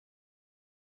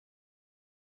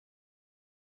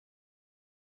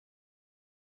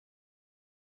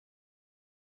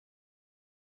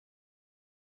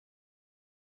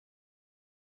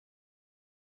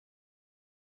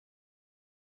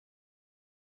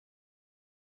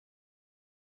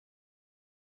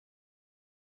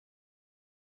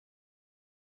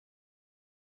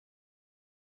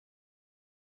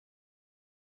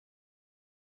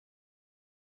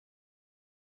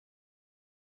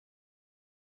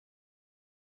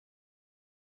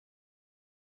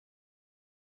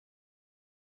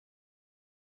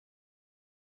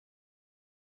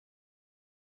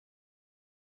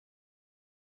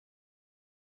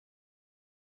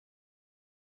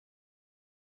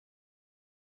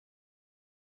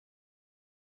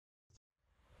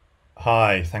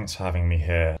Hi, thanks for having me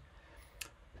here.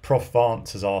 Prof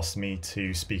Vance has asked me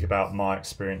to speak about my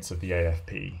experience of the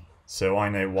AFP, so I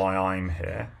know why I'm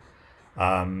here.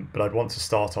 But I'd want to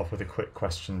start off with a quick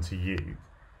question to you.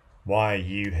 Why are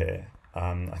you here?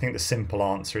 I think the simple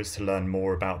answer is to learn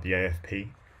more about the AFP,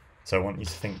 so I want you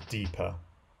to think deeper.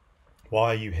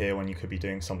 Why are you here when you could be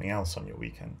doing something else on your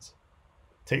weekends?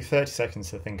 Take 30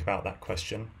 seconds to think about that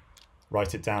question.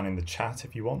 Write it down in the chat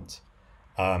if you want.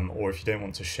 Or if you don't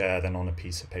want to share, then on a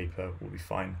piece of paper will be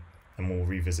fine, and we'll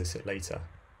revisit it later.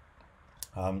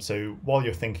 So while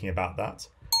you're thinking about that,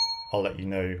 I'll let you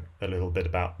know a little bit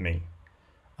about me.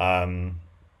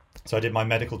 So I did my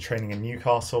medical training in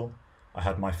Newcastle. I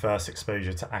had my first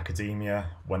exposure to academia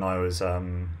when I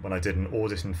did an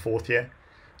audit in fourth year,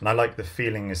 and I liked the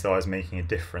feeling as though I was making a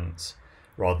difference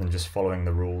rather than just following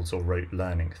the rules or rote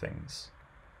learning things.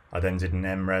 I then did an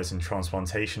MRes in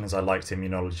transplantation as I liked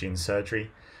immunology and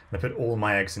surgery, and I put all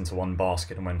my eggs into one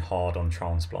basket and went hard on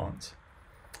transplant.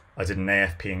 I did an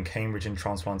AFP in Cambridge in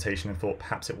transplantation and thought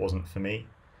perhaps it wasn't for me.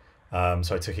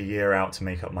 So I took a year out to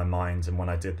make up my mind, and when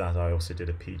I did that I also did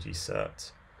a PG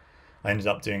cert. I ended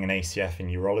up doing an ACF in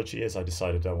urology as I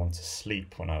decided I wanted to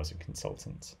sleep when I was a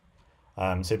consultant.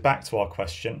 So back to our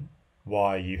question,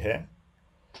 why are you here?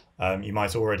 You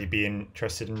might already be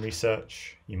interested in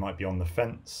research, you might be on the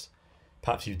fence,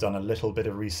 perhaps you've done a little bit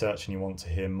of research and you want to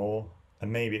hear more,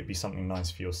 and maybe it'd be something nice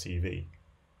for your CV.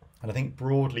 And I think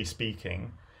broadly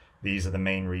speaking, these are the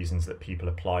main reasons that people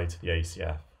apply to the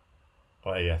ACF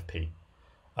or AFP.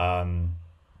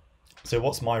 So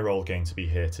what's my role going to be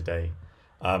here today?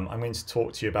 I'm going to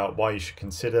talk to you about why you should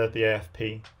consider the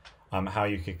AFP, how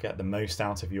you could get the most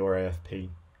out of your AFP,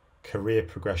 career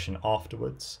progression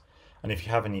afterwards, and if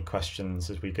you have any questions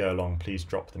as we go along, please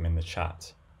drop them in the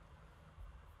chat.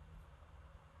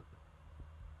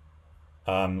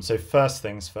 So first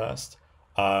things first,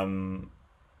 we'll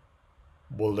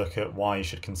look at why you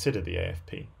should consider the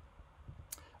AFP.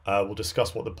 We'll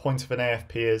discuss what the point of an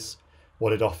AFP is,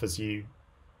 what it offers you,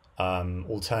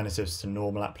 alternatives to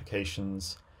normal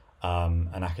applications,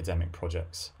 and academic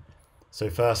projects.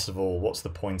 So first of all, what's the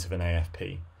point of an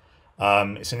AFP?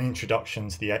 It's an introduction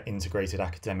to the integrated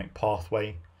academic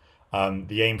pathway.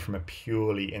 The aim from a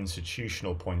purely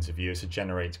institutional point of view is to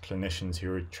generate clinicians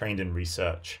who are trained in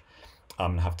research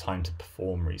and have time to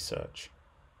perform research.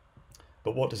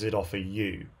 But what does it offer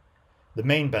you? The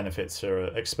main benefits are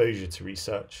exposure to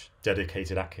research,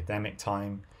 dedicated academic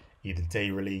time, either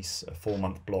day release, a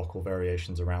 4-month block or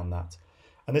variations around that.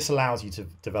 And this allows you to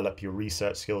develop your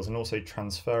research skills and also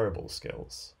transferable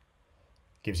skills.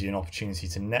 Gives you an opportunity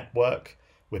to network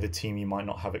with a team you might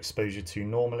not have exposure to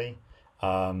normally.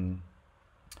 And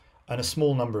a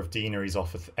small number of deaneries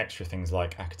offer extra things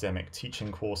like academic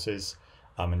teaching courses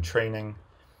and training,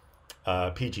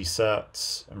 PG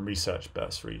certs and research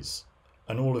bursaries.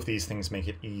 And all of these things make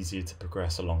it easier to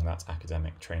progress along that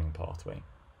academic training pathway.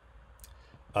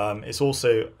 It's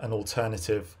also an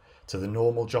alternative to the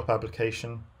normal job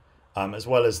application, as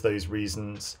well as those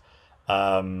reasons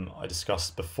I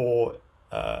discussed before.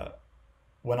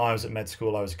 When I was at med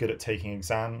school, I was good at taking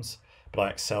exams, but I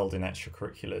excelled in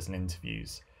extracurriculars and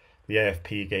interviews. The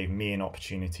AFP gave me an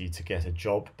opportunity to get a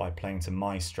job by playing to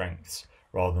my strengths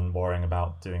rather than worrying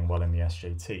about doing well in the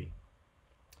SJT.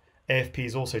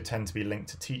 AFPs also tend to be linked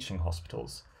to teaching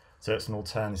hospitals, so it's an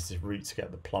alternative route to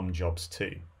get the plum jobs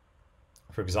too.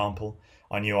 For example,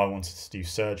 I knew I wanted to do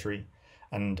surgery,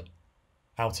 and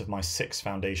out of my 6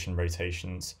 foundation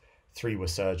rotations, 3 were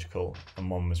surgical and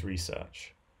 1 was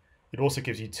research. It also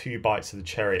gives you 2 bites of the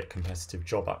cherry at competitive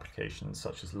job applications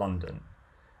such as London.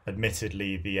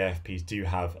 Admittedly, the AFPs do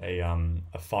have a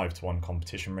 5-to-1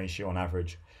 competition ratio on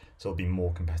average, so it'll be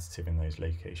more competitive in those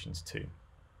locations too.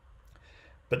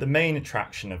 But the main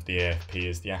attraction of the AFP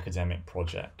is the academic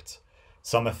project.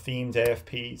 Some are themed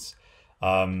AFPs,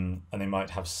 and they might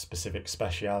have specific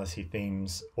speciality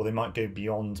themes, or they might go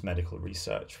beyond medical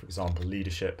research, for example,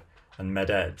 leadership and med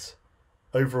ed.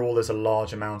 Overall, there's a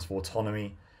large amount of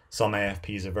autonomy. Some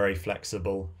AFPs are very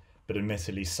flexible, but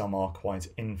admittedly some are quite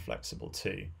inflexible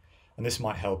too. And this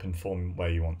might help inform where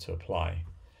you want to apply.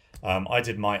 I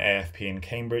did my AFP in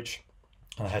Cambridge,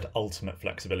 and I had ultimate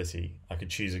flexibility. I could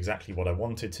choose exactly what I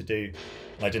wanted to do,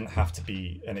 and it didn't have to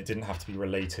be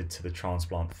related to the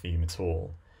transplant theme at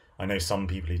all. I know some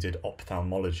people who did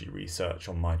ophthalmology research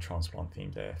on my transplant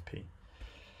themed AFP.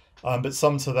 But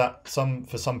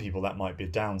for some people that might be a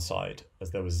downside,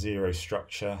 as there was zero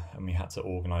structure and we had to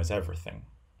organise everything.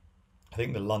 I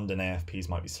think the London AFPs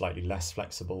might be slightly less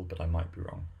flexible, but I might be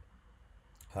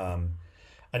wrong.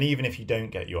 And even if you don't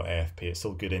get your AFP, it's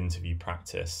still good interview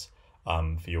practice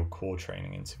for your core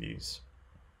training interviews.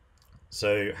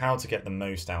 So how to get the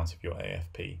most out of your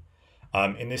AFP.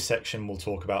 In this section, we'll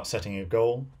talk about setting a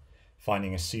goal,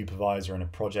 finding a supervisor in a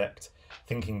project,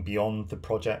 thinking beyond the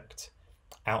project,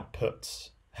 outputs,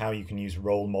 how you can use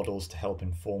role models to help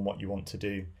inform what you want to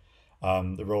do,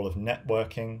 the role of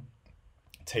networking,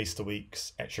 taster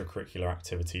weeks, extracurricular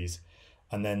activities,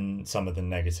 and then some of the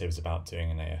negatives about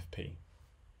doing an AFP.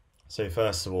 So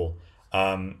first of all,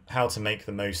 how to make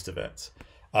the most of it.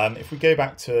 If we go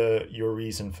back to your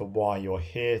reason for why you're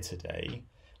here today,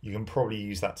 you can probably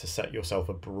use that to set yourself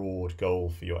a broad goal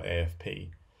for your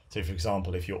AFP. So for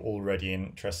example, if you're already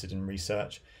interested in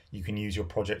research, you can use your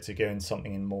project to go into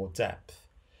something in more depth.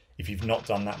 If you've not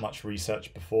done that much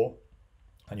research before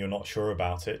and you're not sure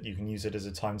about it, you can use it as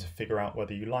a time to figure out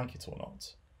whether you like it or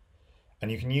not. And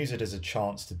you can use it as a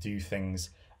chance to do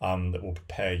things that will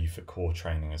prepare you for core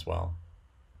training as well.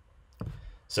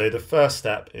 So the first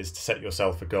step is to set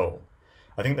yourself a goal.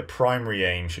 I think the primary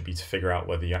aim should be to figure out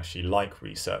whether you actually like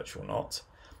research or not.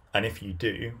 And if you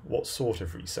do, what sort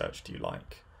of research do you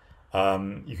like?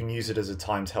 You can use it as a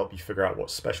time to help you figure out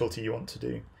what specialty you want to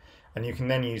do. And you can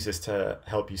then use this to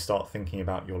help you start thinking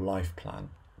about your life plan.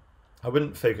 I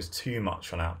wouldn't focus too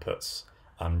much on outputs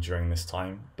during this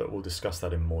time, but we'll discuss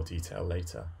that in more detail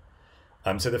later.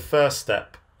 So the first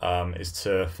step is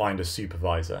to find a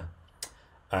supervisor.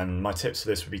 And my tips for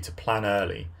this would be to plan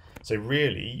early. So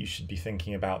really, you should be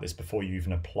thinking about this before you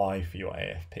even apply for your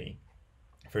AFP.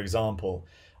 For example,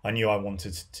 I knew I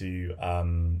wanted to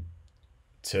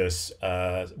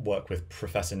work with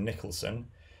Professor Nicholson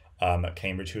at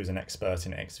Cambridge, who is an expert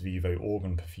in ex vivo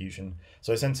organ perfusion.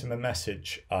 So I sent him a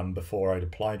message before I'd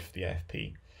applied for the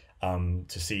AFP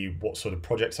to see what sort of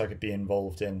projects I could be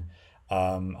involved in.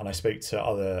 And I spoke to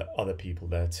other people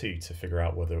there too to figure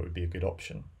out whether it would be a good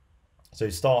option. So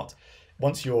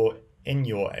once you're in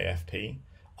your AFP,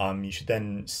 you should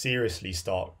then seriously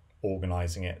start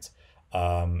organising it,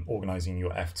 organising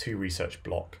your F2 research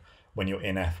block when you're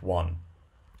in F1.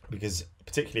 Because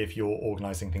particularly if you're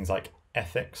organising things like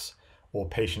ethics or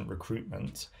patient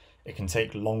recruitment, it can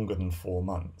take longer than 4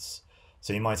 months.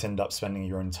 So you might end up spending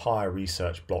your entire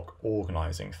research block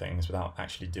organising things without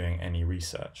actually doing any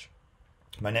research.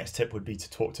 My next tip would be to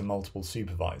talk to multiple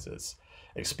supervisors,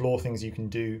 explore things you can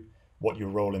do, what your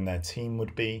role in their team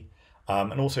would be,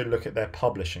 and also look at their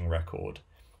publishing record.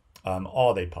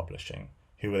 Are they publishing?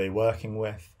 Who are they working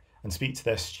with? And speak to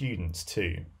their students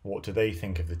too. What do they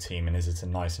think of the team, and is it a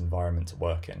nice environment to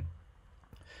work in?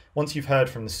 Once you've heard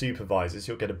from the supervisors,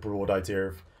 you'll get a broad idea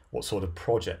of what sort of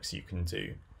projects you can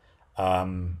do.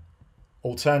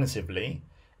 Alternatively,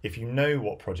 if you know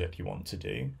what project you want to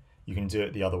do, you can do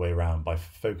it the other way around by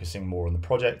focusing more on the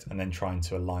project and then trying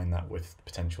to align that with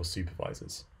potential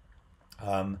supervisors.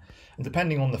 And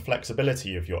depending on the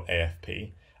flexibility of your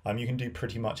AFP, you can do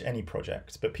pretty much any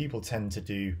project, but people tend to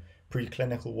do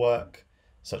preclinical work,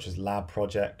 such as lab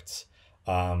projects,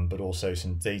 but also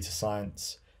some data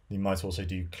science. You might also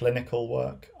do clinical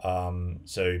work,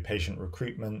 so patient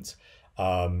recruitment,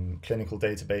 clinical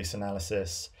database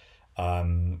analysis,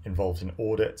 involved in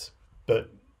audit, but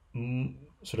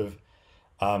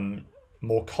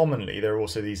more commonly, there are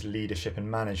also these leadership and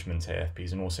management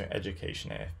AFPs and also education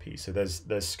AFPs. So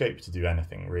there's scope to do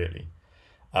anything really.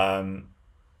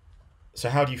 So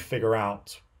how do you figure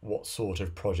out what sort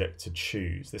of project to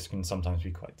choose? This can sometimes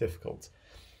be quite difficult.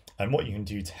 And what you can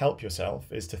do to help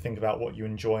yourself is to think about what you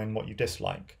enjoy and what you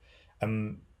dislike.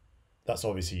 That's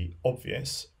obviously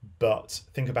obvious, but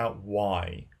think about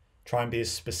why. Try and be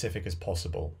as specific as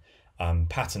possible.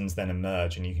 Patterns then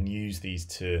emerge, and you can use these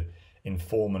to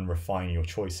inform and refine your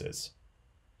choices.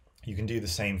 You can do the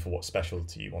same for what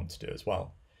specialty you want to do as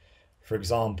well. For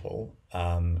example,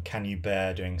 can you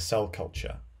bear doing cell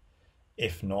culture?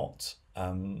 If not,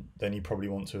 then you probably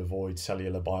want to avoid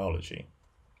cellular biology.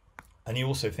 And you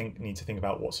also need to think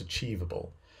about what's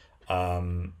achievable.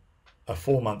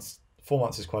 4 months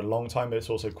is quite a long time, but it's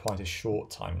also quite a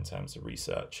short time in terms of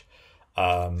research.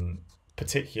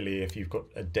 Particularly if you've got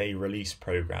a day release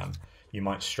program, you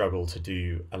might struggle to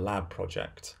do a lab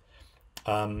project.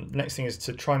 Next thing is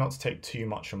to try not to take too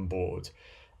much on board,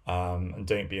 and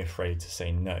don't be afraid to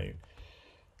say no.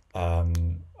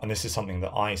 And this is something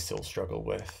that I still struggle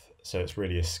with, so it's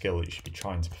really a skill that you should be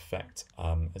trying to perfect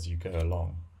as you go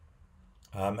along.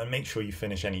 And make sure you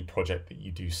finish any project that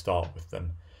you do start with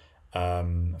them.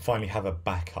 Finally, have a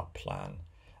backup plan.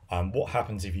 What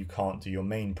happens if you can't do your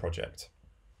main project?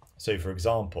 So for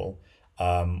example,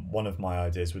 one of my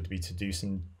ideas would be to do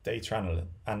some data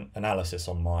analysis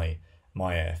on my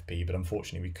AFP, but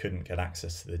unfortunately we couldn't get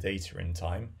access to the data in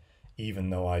time, even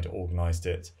though I'd organised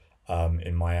it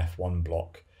in my F1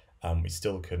 block we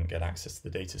still couldn't get access to the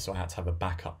data, so I had to have a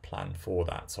backup plan for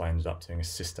that. So I ended up doing a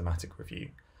systematic review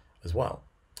as well.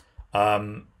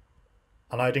 And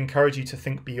I'd encourage you to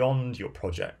think beyond your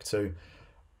project. So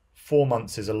 4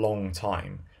 months is a long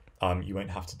time. You won't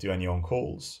have to do any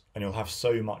on-calls, and you'll have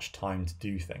so much time to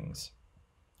do things.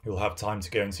 You'll have time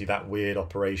to go and see that weird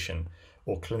operation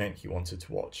or clinic you wanted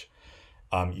to watch.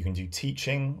 You can do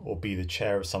teaching or be the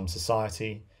chair of some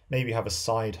society, maybe have a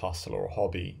side hustle or a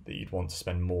hobby that you'd want to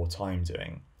spend more time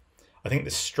doing. I think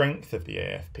the strength of the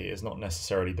AFP is not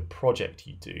necessarily the project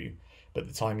you do, but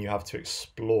the time you have to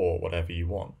explore whatever you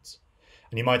want.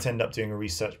 And you might end up doing a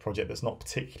research project that's not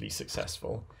particularly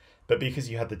successful, but because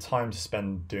you had the time to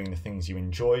spend doing the things you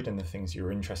enjoyed and the things you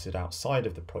were interested outside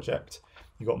of the project,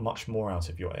 you got much more out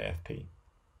of your AFP.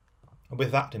 And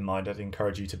with that in mind, I'd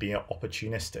encourage you to be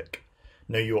opportunistic.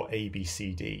 Know your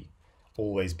ABCD.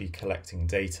 Always be collecting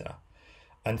data.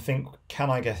 And think, can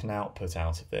I get an output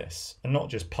out of this? And not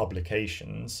just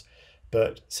publications,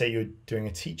 but say you're doing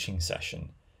a teaching session.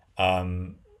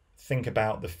 Think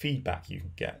about the feedback you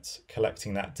can get.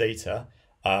 Collecting that data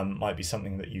might be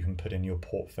something that you can put in your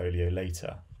portfolio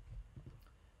later.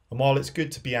 And while it's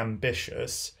good to be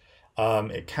ambitious,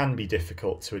 it can be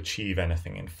difficult to achieve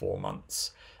anything in 4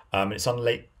 months. It's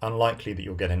unlikely that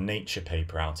you'll get a Nature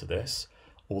paper out of this,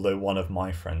 although one of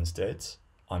my friends did.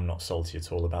 I'm not salty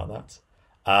at all about that.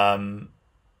 And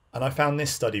I found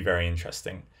this study very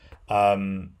interesting.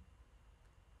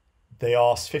 They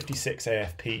asked 56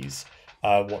 AFPs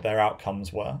what their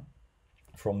outcomes were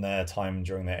from their time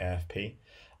during their AFP.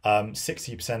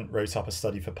 60% wrote up a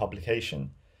study for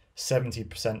publication,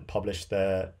 70%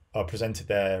 presented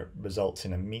their results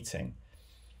in a meeting.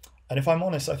 And if I'm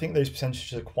honest, I think those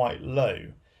percentages are quite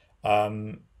low.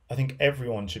 I think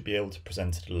everyone should be able to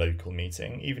present at a local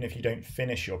meeting, even if you don't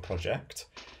finish your project.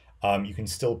 You can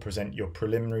still present your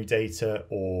preliminary data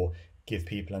or give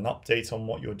people an update on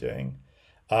what you're doing.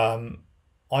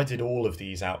 I did all of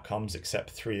these outcomes except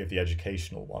 3 of the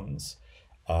educational ones,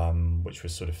 which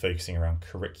was sort of focusing around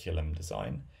curriculum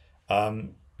design.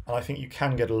 And I think you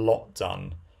can get a lot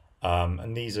done.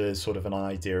 And these are sort of an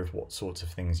idea of what sorts of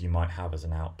things you might have as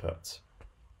an output.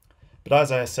 But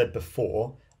as I said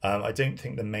before, I don't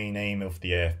think the main aim of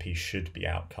the AFP should be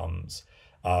outcomes.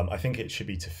 I think it should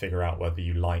be to figure out whether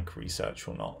you like research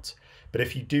or not. But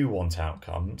if you do want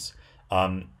outcomes,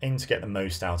 aim to get the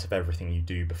most out of everything you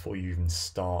do before you even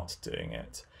start doing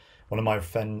it. One of my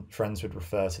friends would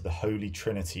refer to the holy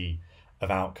trinity of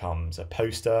outcomes: a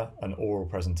poster, an oral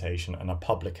presentation, and a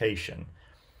publication.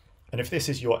 And if this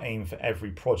is your aim for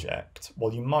every project,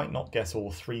 well, you might not get all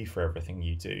 3 for everything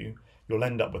you do. You'll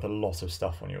end up with a lot of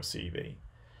stuff on your CV.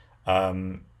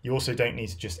 You also don't need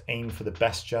to just aim for the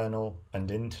best journal and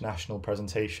international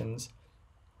presentations.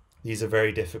 These are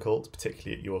very difficult,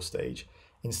 particularly at your stage.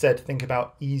 Instead, think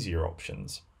about easier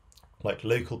options, like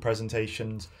local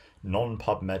presentations,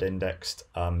 non-PubMed indexed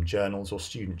journals or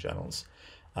student journals,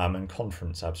 and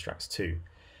conference abstracts too.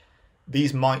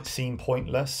 These might seem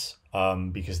pointless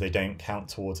because they don't count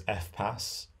towards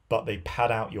FPAS, but they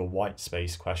pad out your white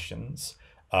space questions.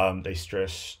 They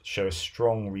show a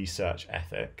strong research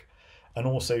ethic. And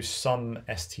also some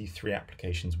ST3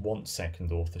 applications want second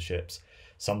authorships,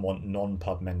 some want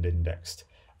non-PubMed indexed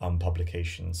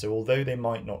publications. So although they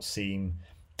might not seem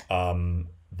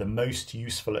the most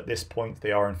useful at this point,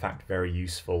 they are in fact very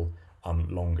useful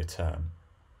longer term.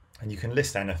 And you can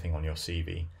list anything on your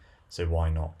CV, so why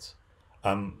not?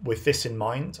 With this in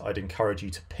mind, I'd encourage you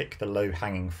to pick the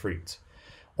low-hanging fruit.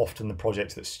 Often the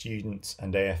projects that students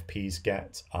and AFPs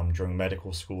get during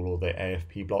medical school or the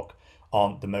AFP block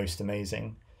aren't the most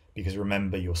amazing, because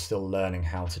remember, you're still learning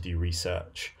how to do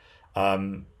research.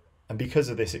 And because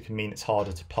of this, it can mean it's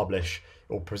harder to publish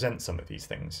or present some of these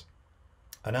things.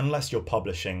 And unless you're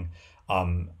publishing,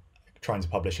 trying to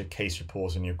publish a case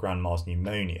report on your grandma's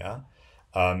pneumonia,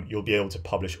 you'll be able to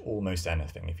publish almost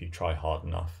anything if you try hard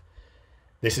enough.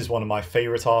 This is one of my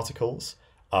favorite articles.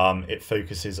 It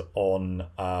focuses on,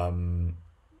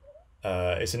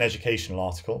 it's an educational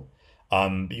article,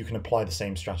 but you can apply the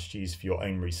same strategies for your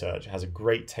own research. It has a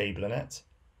great table in it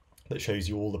that shows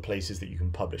you all the places that you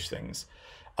can publish things.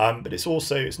 But it's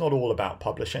not all about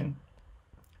publishing.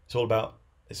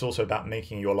 It's also about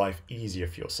making your life easier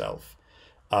for yourself.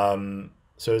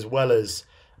 So as well as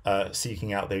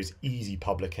seeking out those easy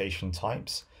publication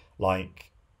types,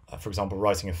 like, for example,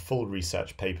 writing a full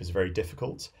research paper is very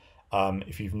difficult.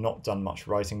 If you've not done much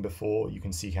writing before, you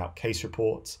can seek out case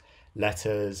reports,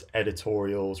 letters,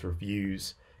 editorials,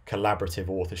 reviews, collaborative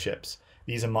authorships.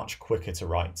 These are much quicker to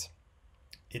write.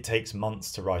 It takes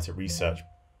months to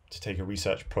take a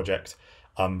research project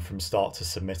from start to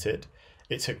submitted.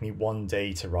 it took me 1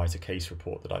 day to write a case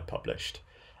report that I published.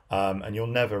 And you'll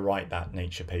never write that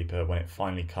Nature paper when it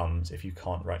finally comes if you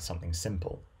can't write something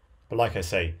simple. But like I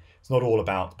say, it's not all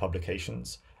about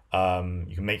publications.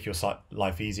 You can make your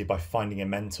life easier by finding a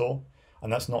mentor.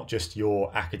 And that's not just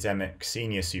your academic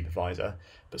senior supervisor,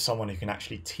 but someone who can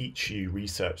actually teach you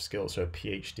research skills, so a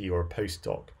PhD or a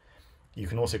postdoc. You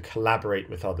can also collaborate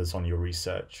with others on your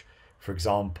research. For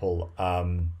example,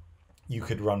 you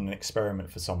could run an experiment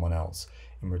for someone else.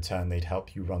 In return, they'd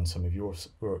help you run some of your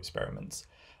experiments.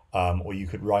 Or you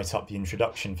could write up the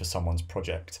introduction for someone's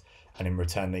project, and in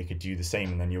return they could do the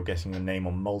same, and then you're getting your name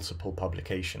on multiple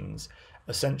publications,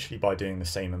 essentially by doing the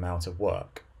same amount of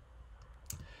work.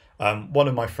 One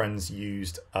of my friends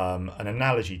used an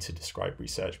analogy to describe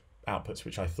research outputs,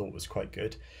 which I thought was quite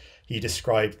good. He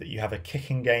described that you have a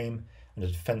kicking game and a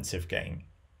defensive game.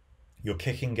 Your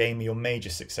kicking game are your major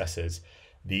successes,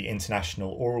 the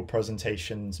international oral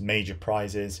presentations, major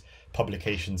prizes,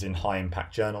 publications in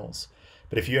high-impact journals.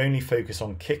 But if you only focus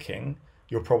on kicking,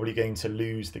 you're probably going to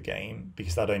lose the game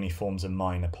because that only forms a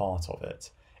minor part of it.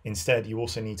 Instead, you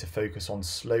also need to focus on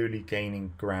slowly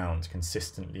gaining ground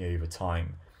consistently over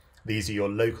time. These are your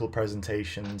local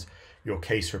presentations, your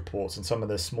case reports, and some of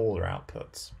the smaller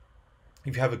outputs.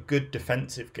 If you have a good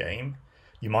defensive game,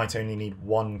 you might only need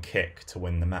 1 kick to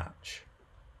win the match.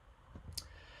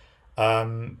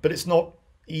 But it's not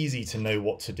easy to know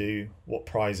what to do, what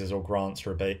prizes or grants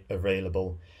are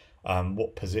available,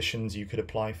 what positions you could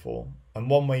apply for. And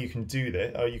one way you can do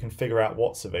this, or you can figure out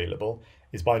what's available,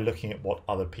 is by looking at what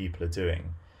other people are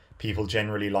doing. People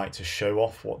generally like to show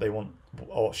off what they want,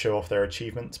 or show off their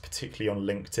achievements, particularly on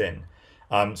LinkedIn.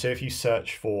 So if you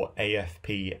search for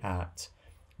AFP at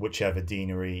whichever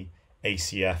deanery,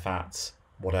 ACF at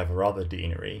whatever other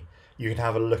deanery, you can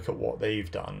have a look at what they've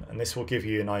done. And this will give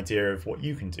you an idea of what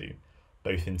you can do,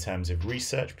 both in terms of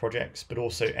research projects, but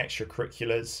also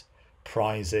extracurriculars,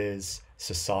 prizes,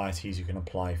 societies you can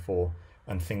apply for,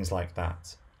 and things like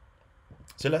that.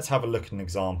 So let's have a look at an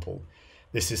example.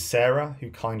 This is Sarah,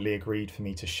 who kindly agreed for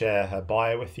me to share her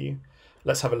bio with you.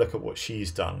 Let's have a look at what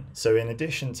she's done. So in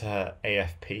addition to her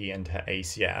AFP and her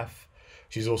ACF,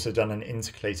 she's also done an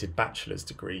intercalated bachelor's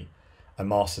degree, a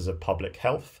master's of public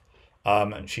health,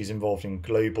 and she's involved in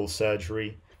global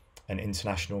surgery and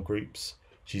international groups.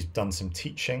 She's done some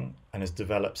teaching and has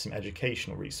developed some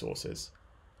educational resources.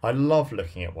 I love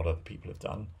looking at what other people have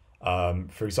done.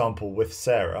 For example, with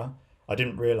Sarah, I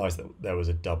didn't realise that there was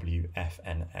a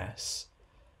WFNS,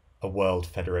 a World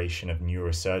Federation of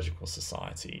Neurosurgical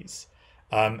Societies.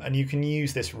 And you can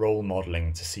use this role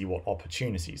modelling to see what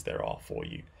opportunities there are for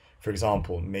you. For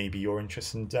example, maybe you're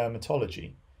interested in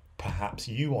dermatology. Perhaps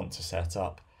you want to set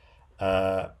up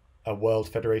a World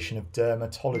Federation of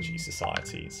Dermatology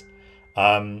Societies.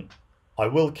 I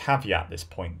will caveat this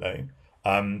point though.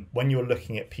 When you're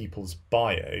looking at people's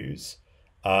bios,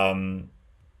 don't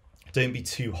be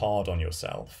too hard on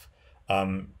yourself.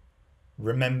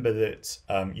 Remember that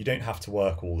you don't have to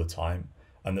work all the time,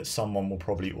 and that someone will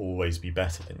probably always be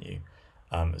better than you.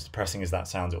 As depressing as that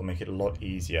sounds, it will make it a lot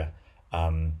easier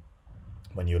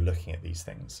when you're looking at these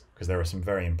things, because there are some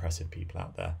very impressive people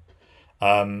out there.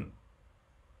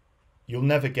 You'll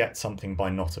never get something by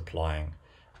not applying.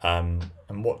 And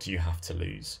what do you have to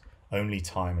lose? Only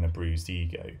time and a bruised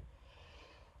ego.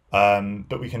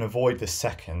 But we can avoid the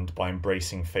second by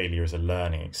embracing failure as a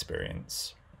learning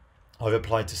experience. I've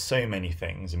applied to so many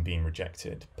things and been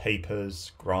rejected.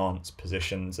 Papers, grants,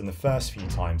 positions, and the first few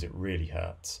times it really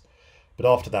hurts.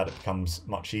 But after that it becomes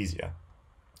much easier.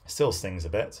 Still stings a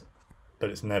bit, but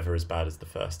it's never as bad as the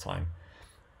first time.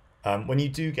 When you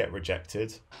do get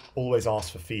rejected, always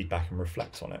ask for feedback and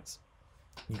reflect on it.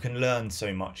 You can learn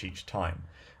so much each time,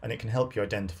 and it can help you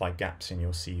identify gaps in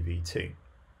your CV too.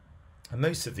 And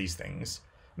most of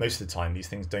the time, these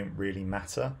things don't really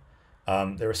matter.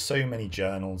 There are so many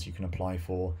journals you can apply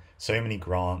for, so many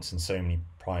grants and so many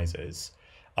prizes.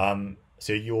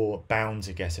 So you're bound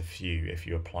to get a few if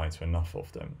you apply to enough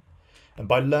of them. And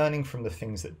by learning from the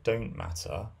things that don't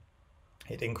matter,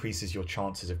 it increases your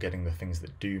chances of getting the things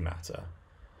that do matter.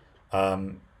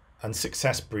 And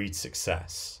success breeds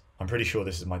success. I'm pretty sure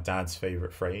this is my dad's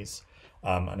favourite phrase,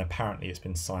 and apparently it's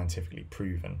been scientifically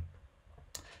proven.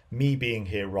 Me being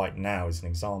here right now is an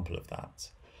example of that.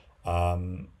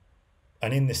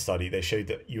 And in this study, they showed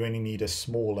that you only need a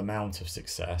small amount of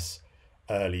success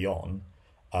early on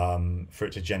for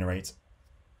it to generate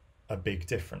a big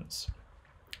difference.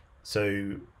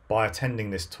 So by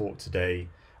attending this talk today,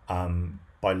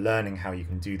 by learning how you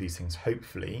can do these things,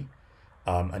 hopefully,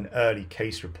 an early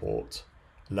case report,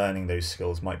 learning those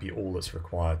skills might be all that's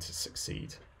required to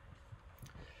succeed.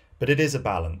 But it is a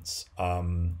balance.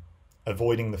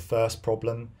 avoiding the first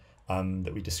problem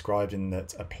that we described, in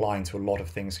that applying to a lot of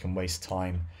things can waste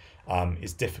time,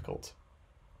 is difficult.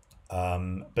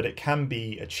 But it can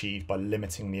be achieved by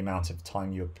limiting the amount of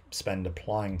time you spend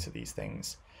applying to these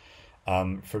things.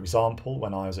 For example,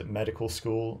 when I was at medical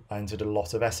school, I entered a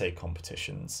lot of essay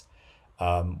competitions.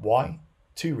 Why?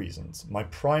 Two reasons. My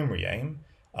primary aim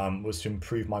was to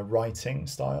improve my writing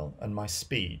style and my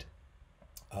speed.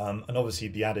 And obviously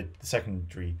the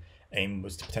secondary aim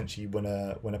was to potentially win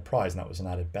a prize, and that was an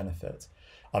added benefit.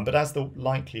 But as the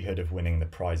likelihood of winning the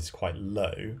prize is quite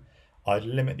low, I'd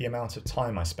limit the amount of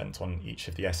time I spent on each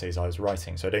of the essays I was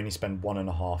writing. So I'd only spend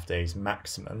 1.5 days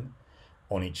maximum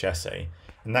on each essay.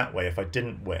 And that way, if I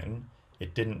didn't win,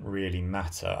 it didn't really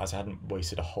matter, as I hadn't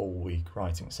wasted a whole week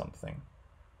writing something.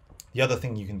 The other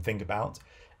thing you can think about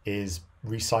is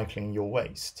recycling your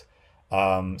waste.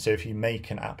 So if you make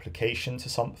an application to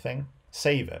something,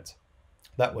 save it.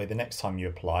 That way, the next time you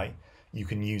apply, you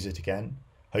can use it again,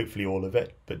 hopefully all of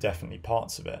it, but definitely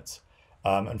parts of it.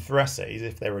 And for essays,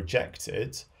 if they're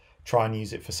rejected, try and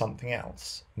use it for something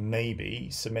else. Maybe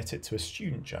submit it to a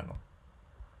student journal.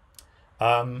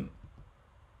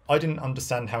 I didn't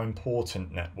understand how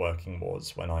important networking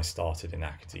was when I started in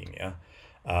academia,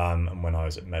 and when I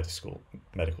was at medical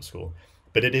school,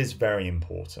 but it is very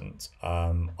important.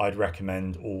 I'd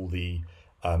recommend all the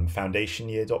foundation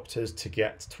year doctors to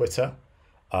get Twitter.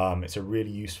 It's a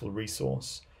really useful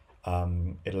resource.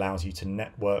 It allows you to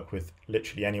network with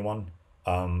literally anyone.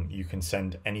 You can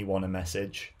send anyone a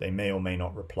message. They may or may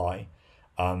not reply.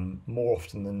 More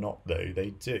often than not, though,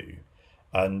 they do.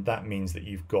 And that means that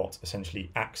you've got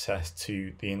essentially access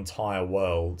to the entire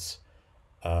world's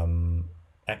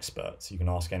experts. You can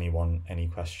ask anyone any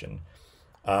question.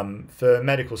 For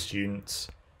medical students,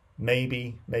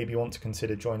 maybe you want to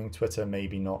consider joining Twitter,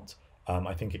 maybe not.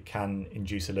 I think it can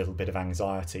induce a little bit of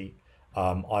anxiety.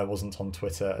 I wasn't on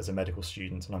Twitter as a medical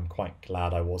student, and I'm quite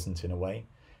glad I wasn't, in a way,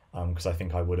 because I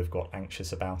think I would have got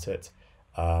anxious about it,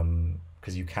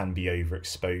 because you can be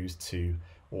overexposed to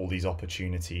all these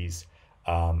opportunities,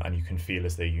 and you can feel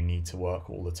as though you need to work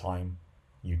all the time.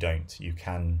 You don't. You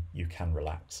can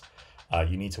relax.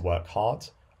 You need to work hard,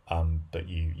 but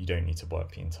you don't need to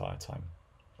work the entire time.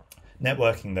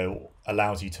 Networking, though,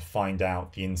 allows you to find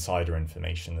out the insider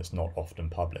information that's not often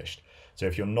published. So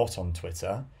if you're not on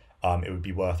Twitter, it would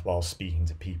be worthwhile speaking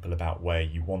to people about where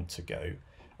you want to go.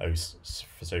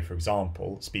 So, for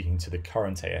example, speaking to the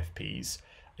current AFPs,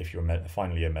 if you're a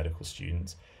final year medical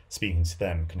student, speaking to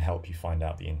them can help you find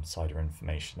out the insider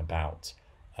information about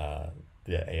the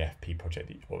AFP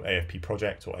project, or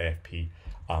AFP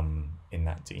in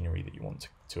that deanery that you want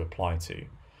to apply to.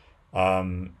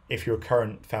 If you're a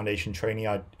current foundation trainee,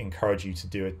 I'd encourage you to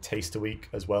do a taster week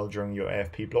as well during your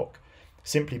AFP block,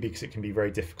 simply because it can be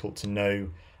very difficult to know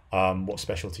what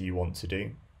specialty you want to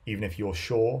do. Even if you're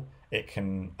sure, it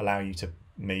can allow you to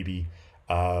maybe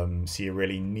see a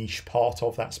really niche part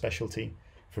of that specialty.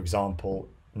 For example,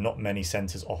 not many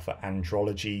centres offer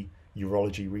andrology,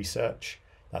 urology research.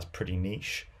 That's pretty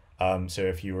niche. So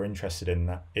if you were interested in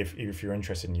that, if you're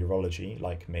interested in urology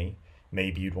like me,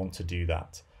 maybe you'd want to do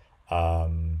that.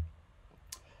 And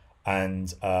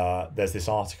there's this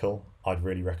article, I'd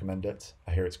really recommend it.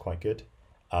 I hear it's quite good.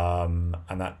 And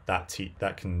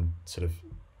that can sort of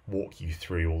walk you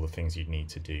through all the things you'd need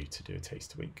to do a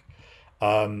taster week.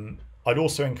 I'd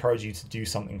also encourage you to do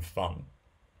something fun.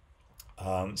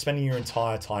 Spending your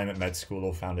entire time at med school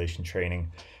or foundation training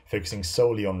focusing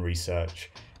solely on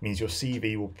research means your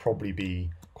CV will probably be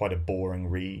quite a boring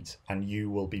read, and you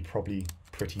will be probably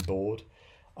pretty bored.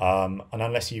 And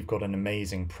unless you've got an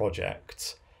amazing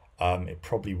project, it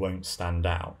probably won't stand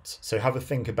out. So have a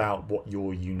think about what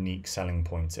your unique selling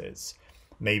point is.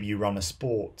 Maybe you run a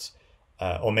sport,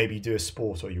 or maybe you do a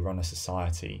sport, or you run a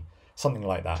society, something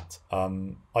like that.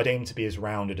 I'd aim to be as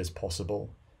rounded as possible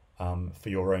for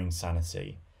your own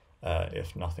sanity,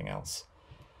 if nothing else.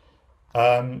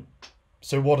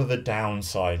 So what are the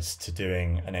downsides to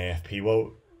doing an AFP?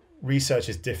 Well, research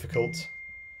is difficult.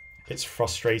 It's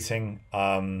frustrating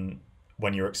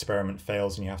when your experiment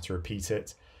fails and you have to repeat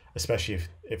it, especially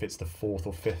if it's the 4th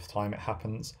or 5th time it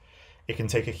happens. It can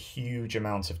take a huge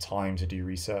amount of time to do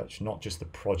research, not just the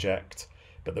project,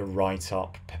 but the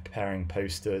write-up, preparing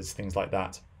posters, things like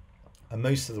that. And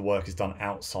most of the work is done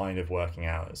outside of working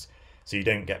hours, so you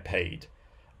don't get paid.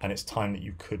 And it's time that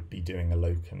you could be doing a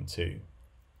locum too.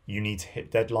 You need to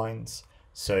hit deadlines.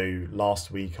 So last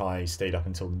week I stayed up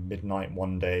until midnight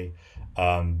one day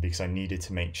because I needed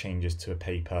to make changes to a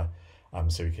paper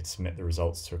so we could submit the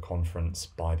results to a conference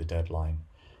by the deadline.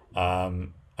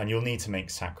 And you'll need to make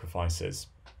sacrifices.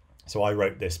 So I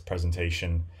wrote this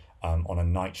presentation on a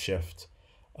night shift.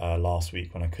 last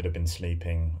week when I could have been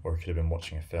sleeping, or I could have been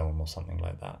watching a film or something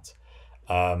like that.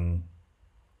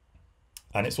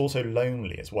 And it's also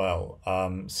lonely as well.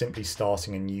 Simply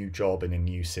starting a new job in a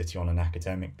new city on an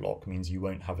academic block means you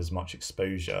won't have as much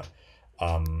exposure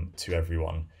to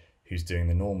everyone who's doing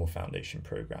the normal foundation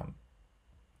program.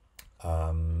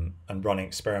 And running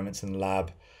experiments in the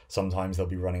lab, sometimes they'll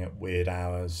be running at weird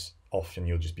hours. Often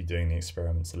you'll just be doing the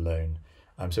experiments alone.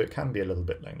 So it can be a little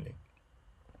bit lonely.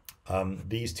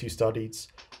 These two studies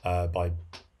by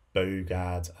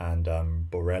Bogad and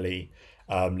Borelli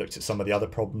looked at some of the other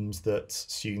problems that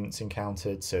students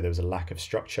encountered. So there was a lack of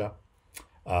structure.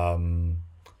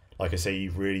 Like I say,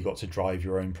 you've really got to drive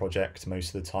your own project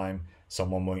most of the time.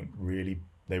 Someone won't really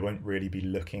be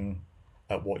looking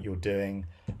at what you're doing.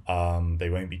 They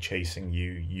won't be chasing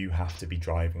you. You have to be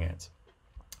driving it.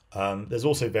 There's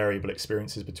also variable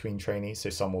experiences between trainees. So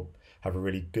some will have a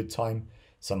really good time.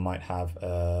 Some might have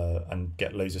and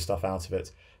get loads of stuff out of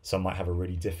it. Some might have a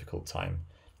really difficult time.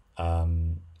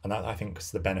 And that, I think,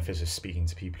 is the benefit of speaking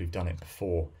to people who've done it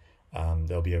before.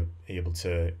 They'll be able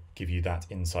to give you that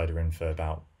insider info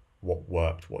about what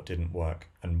worked, what didn't work,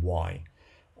 and why.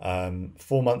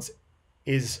 4 months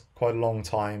is quite a long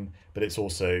time, but it's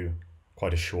also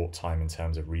quite a short time in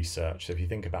terms of research. So if you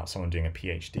think about someone doing a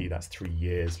PhD, that's 3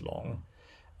 years long,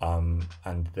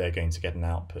 and they're going to get an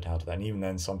output out of that. And even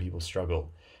then, some people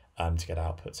struggle to get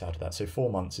outputs out of that. So 4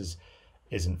 months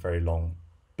isn't very long,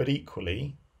 but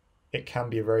equally, it can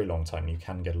be a very long time. You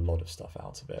can get a lot of stuff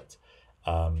out of it.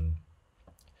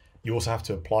 You also have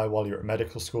to apply while you're at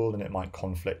medical school, and it might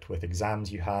conflict with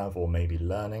exams you have or maybe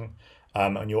learning.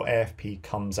 And your AFP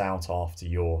comes out after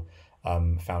your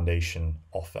foundation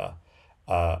offer.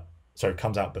 It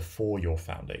comes out before your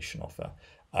foundation offer.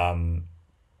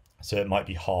 So it might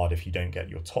be hard if you don't get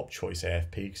your top choice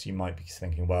AFP, because you might be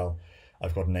thinking, well,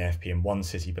 I've got an AFP in one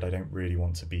city, but I don't really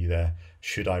want to be there.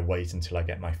 Should I wait until I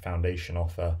get my foundation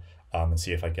offer and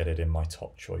see if I get it in my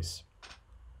top choice?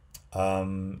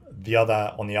 On the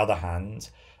other hand,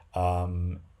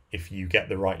 if you get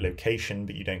the right location,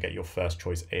 but you don't get your first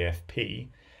choice AFP,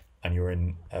 and you're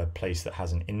in a place that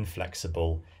has an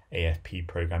inflexible AFP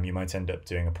program, you might end up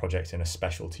doing a project in a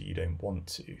specialty you don't want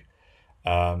to.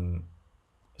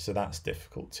 So that's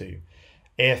difficult too.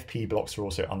 AFP blocks are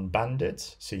also unbanded,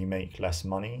 so you make less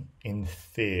money. In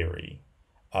theory,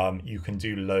 you can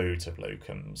do loads of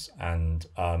locums, and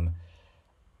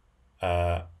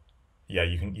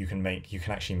you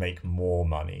can actually make more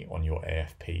money on your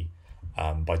AFP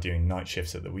by doing night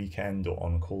shifts at the weekend or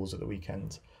on calls at the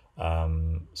weekend.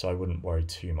 So I wouldn't worry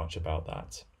too much about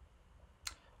that.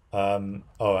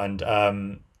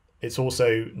 It's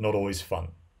also not always fun.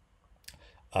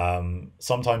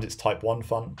 Sometimes it's type 1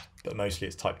 fun, but mostly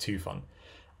it's type 2 fun.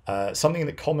 Something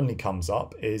that commonly comes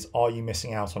up is, are you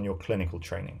missing out on your clinical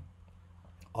training?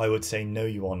 I would say no,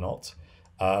 you are not.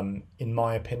 In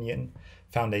my opinion,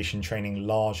 foundation training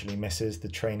largely misses the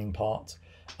training part.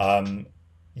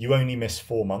 You only miss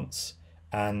 4 months,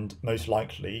 and most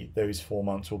likely those 4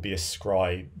 months will be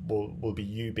will be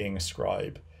you being a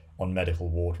scribe on medical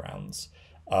ward rounds.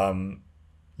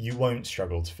 You won't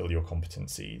struggle to fill your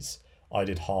competencies. I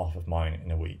did half of mine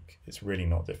in a week. It's really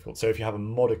not difficult. So if you have a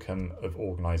modicum of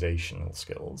organisational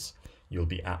skills, you'll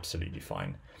be absolutely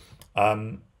fine.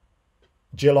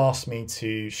 Jill asked me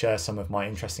to share some of my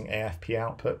interesting AFP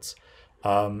outputs.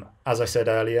 As I said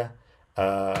earlier,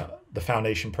 the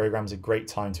foundation program is a great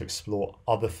time to explore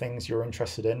other things you're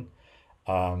interested in.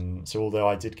 So although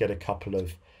I did get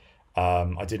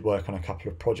I did work on a couple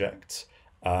of projects,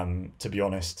 to be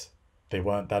honest, they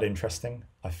weren't that interesting.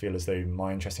 I feel as though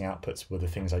my interesting outputs were the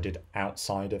things I did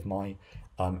outside of my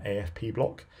AFP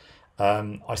block.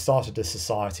 I started a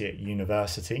society at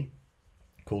university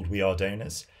called We Are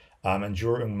Donors, and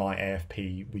during my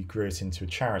AFP we grew it into a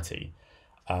charity.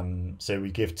 So we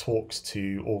give talks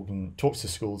to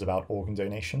schools about organ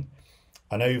donation,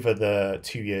 and over the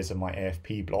 2 years of my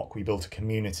AFP block we built a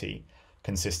community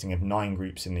consisting of 9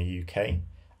 groups in the UK,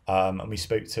 and we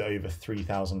spoke to over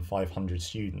 3,500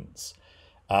 students.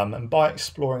 And by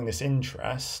exploring this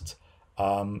interest,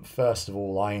 first of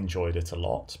all, I enjoyed it a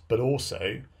lot, but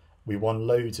also we won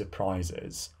loads of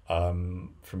prizes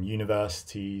from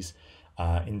universities,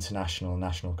 international and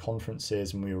national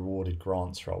conferences, and we were awarded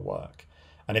grants for our work.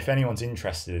 And if anyone's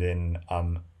interested in,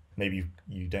 maybe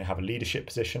you don't have a leadership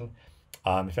position,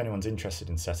 if anyone's interested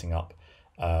in setting up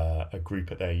a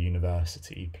group at their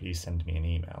university, please send me an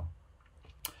email.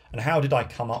 And how did I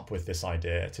come up with this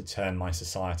idea to turn my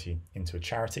society into a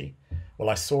charity? Well,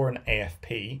 I saw an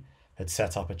AFP had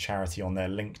set up a charity on their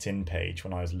LinkedIn page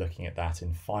when I was looking at that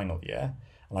in final year,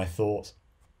 and I thought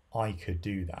I could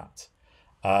do that.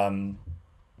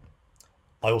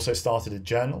 I also started a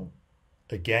journal,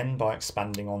 again by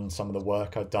expanding on some of the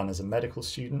work I'd done as a medical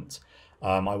student.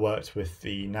 I worked with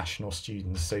the National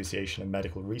Student Association of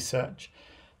Medical Research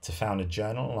to found a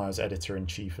journal, and I was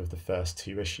editor-in-chief of the first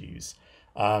 2 issues.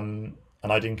 And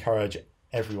I'd encourage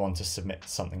everyone to submit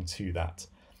something to that.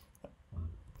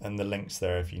 And the link's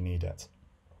there if you need it.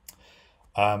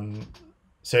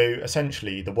 So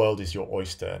essentially, the world is your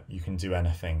oyster. You can do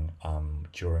anything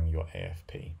during your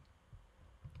AFP.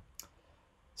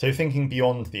 So thinking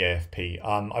beyond the AFP,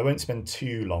 I won't spend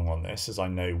too long on this, as I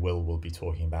know will be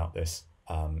talking about this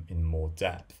in more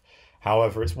depth.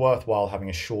 However, it's worthwhile having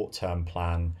a short-term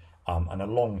plan and a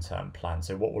long-term plan.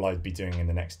 So what will I be doing in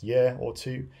the next year or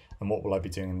 2, and what will I be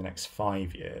doing in the next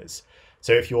 5 years?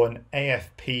 So if you're an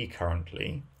AFP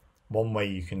currently, one way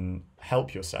you can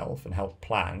help yourself and help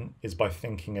plan is by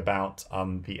thinking about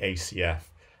the ACF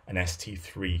and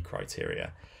ST3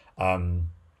 criteria.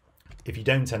 If you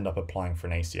don't end up applying for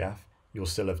an ACF, you'll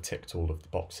still have ticked all of the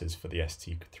boxes for the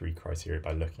ST3 criteria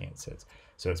by looking at it.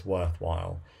 So it's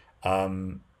worthwhile.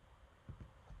 And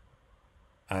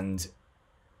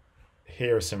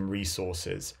here are some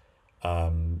resources.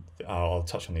 I'll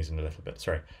touch on these in a little bit,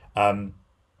 sorry.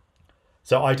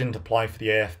 So I didn't apply for the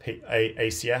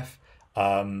ACF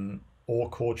or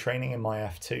core training in my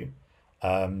F2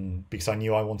 because I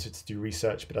knew I wanted to do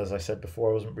research, but as I said before,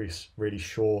 I wasn't really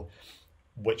sure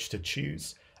which to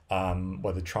choose,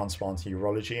 whether transplant or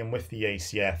urology. And with the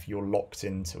ACF, you're locked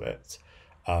into it.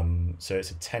 So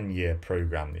it's a 10-year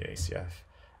program, the ACF.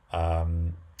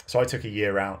 So I took a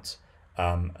year out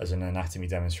as an anatomy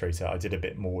demonstrator. I did a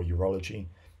bit more urology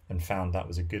and found that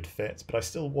was a good fit, but I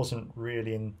still wasn't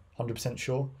really 100%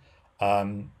 sure.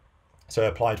 So I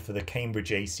applied for the Cambridge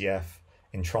ACF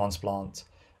in transplant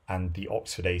and the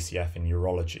Oxford ACF in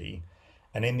urology.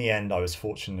 And in the end, I was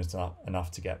fortunate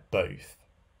enough to get both.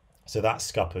 So that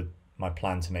scuppered my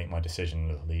plan to make my decision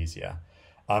a little easier.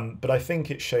 But I think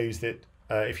it shows that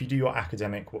if you do your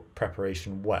academic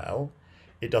preparation well,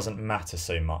 it doesn't matter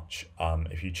so much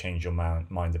if you change your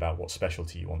mind about what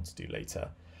specialty you want to do later.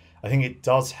 I think it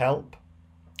does help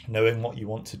knowing what you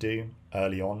want to do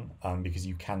early on because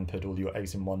you can put all your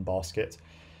eggs in one basket.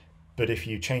 But if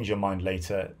you change your mind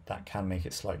later, that can make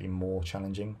it slightly more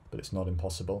challenging, but it's not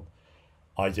impossible.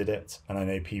 I did it, and I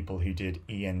know people who did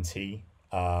ENT,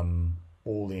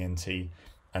 all ENT,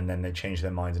 and then they changed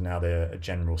their mind and now they're a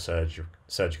general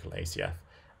surgical ACF.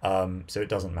 So it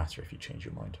doesn't matter if you change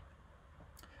your mind.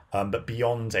 But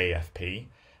beyond AFP,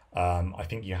 I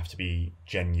think you have to be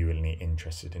genuinely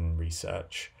interested in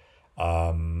research.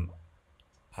 And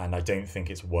I don't think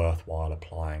it's worthwhile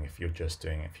applying if you're just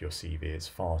doing it for your CV. It's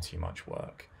far too much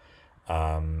work.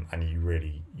 And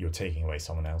you're taking away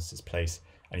someone else's place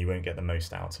and you won't get the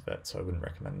most out of it. So I wouldn't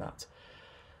recommend that.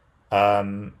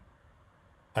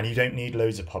 And you don't need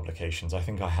loads of publications. I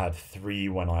think I had 3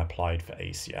 when I applied for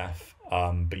ACF,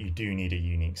 but you do need a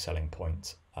unique selling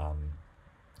point.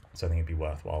 So I think it'd be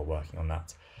worthwhile working on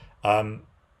that.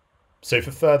 So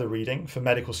for further reading, for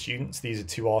medical students, these are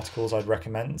 2 articles I'd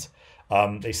recommend.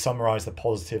 They summarize the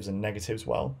positives and negatives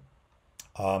well,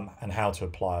 and how to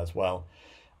apply as well.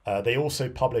 They also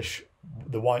publish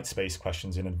the white space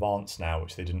questions in advance now,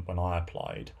 which they didn't when I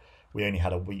applied. We only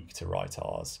had a week to write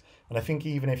ours. And I think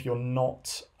even if you're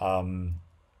not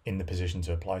in the position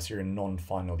to apply, so you're in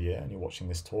non-final year and you're watching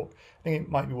this talk, I think it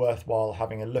might be worthwhile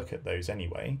having a look at those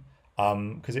anyway,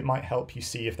 because it might help you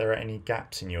see if there are any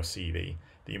gaps in your CV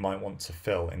that you might want to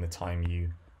fill in the time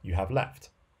you have left.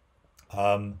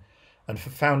 And for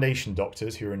foundation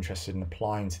doctors who are interested in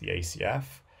applying to the ACF,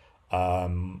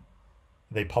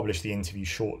 they publish the interview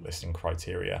shortlisting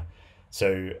criteria.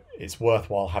 So it's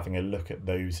worthwhile having a look at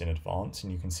those in advance,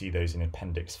 and you can see those in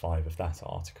Appendix 5 of that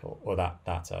article or that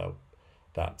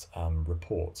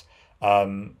report.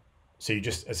 So you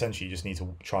just need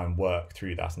to try and work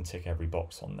through that and tick every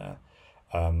box on there.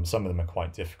 Some of them are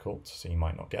quite difficult, so you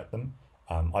might not get them.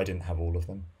 I didn't have all of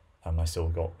them, and I still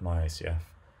got my ACF.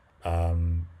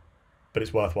 But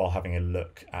it's worthwhile having a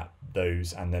look at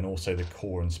those, and then also the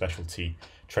core and specialty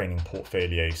training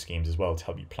portfolio schemes as well to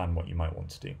help you plan what you might want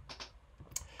to do.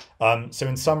 So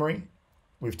in summary,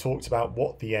 we've talked about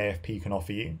what the AFP can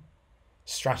offer you,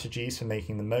 strategies for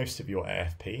making the most of your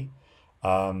AFP,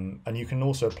 and you can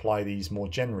also apply these more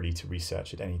generally to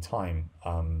research at any time.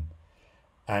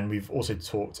 And we've also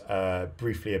talked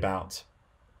briefly about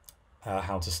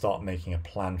how to start making a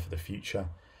plan for the future,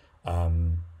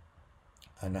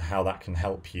 and how that can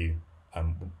help you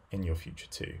in your future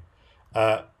too.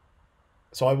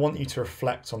 So I want you to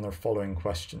reflect on the following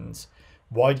questions.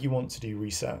 Why do you want to do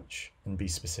research, and be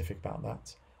specific about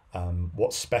that?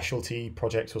 What specialty,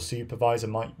 project or supervisor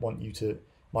might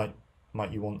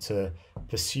might you want to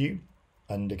pursue?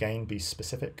 And again, be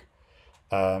specific.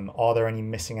 Are there any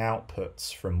missing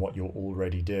outputs from what you're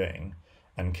already doing?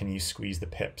 And can you squeeze the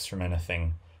pips from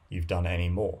anything you've done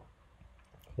anymore?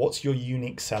 What's your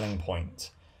unique selling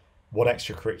point? What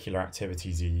extracurricular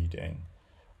activities are you doing?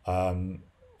 And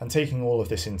taking all of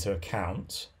this into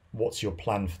account, what's your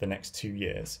plan for the next 2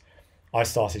 years? I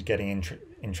started getting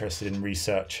interested in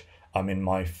research in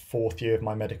my 4th year of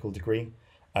my medical degree,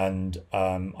 and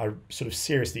I sort of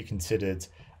seriously considered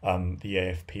the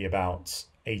AFP about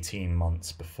 18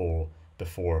 months before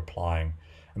applying.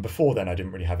 And before then, I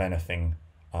didn't really have anything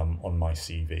on my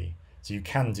CV. So you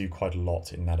can do quite a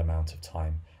lot in that amount of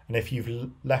time. And if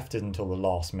you've left it until the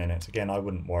last minute, again, I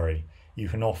wouldn't worry. You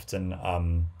can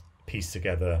often piece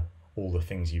together all the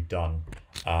things you've done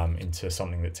into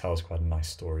something that tells quite a nice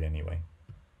story anyway.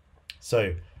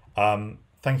 So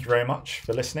thank you very much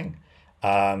for listening.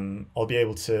 I'm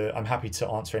happy to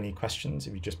answer any questions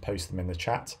if you just post them in the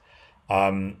chat.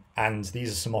 And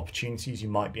these are some opportunities you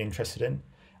might be interested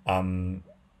in.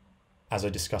 As I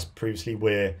discussed previously,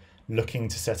 we're looking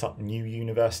to set up new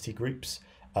university groups,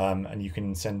 and you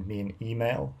can send me an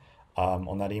email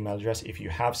on that email address if you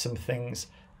have some things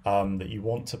that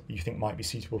you think might be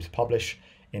suitable to publish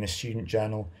in a student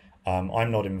journal.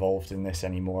 I'm not involved in this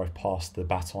anymore. I've passed the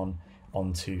baton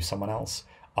on to someone else,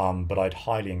 but I'd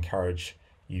highly encourage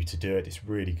you to do it. It's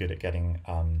really good at getting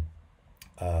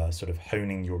sort of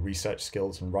honing your research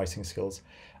skills and writing skills.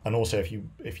 And also,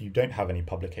 if you don't have any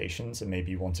publications and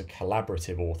maybe you want a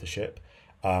collaborative authorship,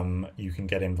 you can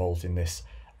get involved in this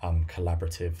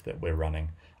collaborative that we're running.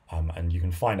 And you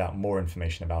can find out more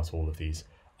information about all of these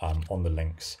on the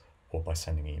links or by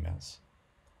sending emails.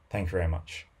 Thank you very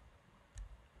much.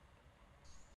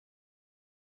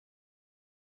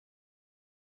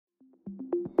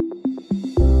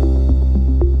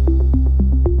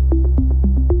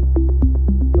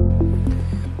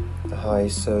 Hi,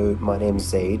 so my name's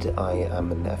Zaid. I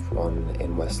am an F1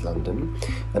 in West London,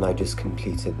 and I just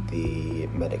completed the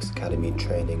Medics Academy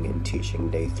Training in Teaching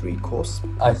Day 3 course.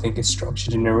 I think it's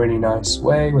structured in a really nice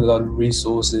way with a lot of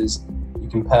resources you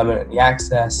can permanently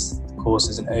access. The course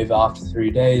isn't over after 3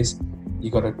 days.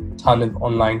 You've got a ton of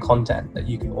online content that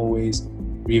you can always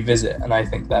revisit, and I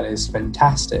think that is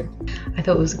fantastic. I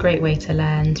thought it was a great way to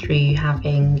learn through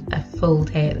having a full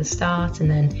day at the start and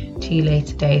then 2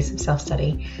 later days of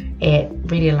self-study. It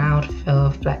really allowed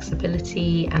for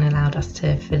flexibility and allowed us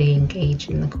to fully engage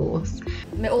in the course.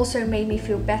 It also made me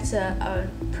feel better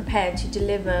prepared to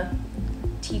deliver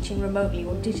teaching remotely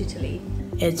or digitally.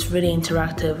 It's really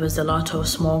interactive. There's a lot of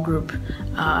small group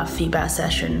feedback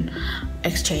session,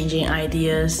 exchanging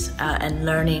ideas and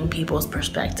learning people's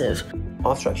perspective.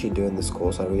 After actually doing this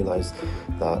course, I realised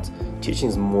that teaching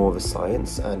is more of a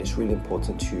science, and it's really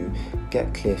important to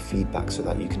get clear feedback so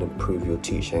that you can improve your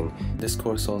teaching. This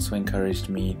course also encouraged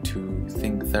me to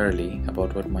think thoroughly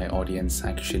about what my audience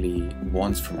actually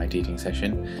wants from my teaching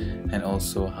session, and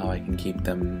also how I can keep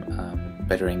them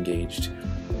better engaged.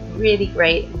 Really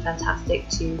great and fantastic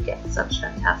to get such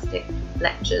fantastic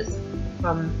lectures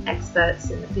from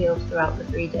experts in the field throughout the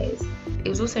 3 days. It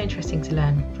was also interesting to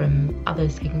learn from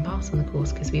others taking part on the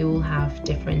course because we all have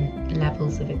different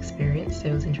levels of experience, so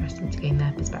it was interesting to gain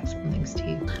their perspective on things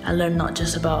too. I learned not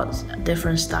just about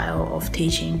different style of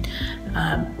teaching,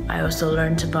 I also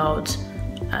learned about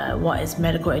what is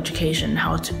medical education,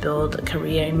 how to build a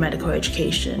career in medical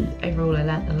education. Overall, I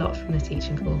learned a lot from the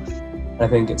teaching course. I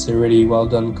think it's a really well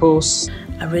done course.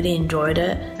 I really enjoyed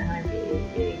it. And I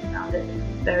really found it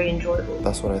very enjoyable.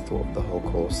 That's what I thought of the whole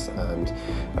course, and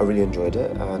I really enjoyed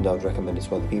it, and I would recommend it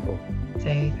to other people. So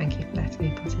thank you for letting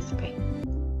me participate.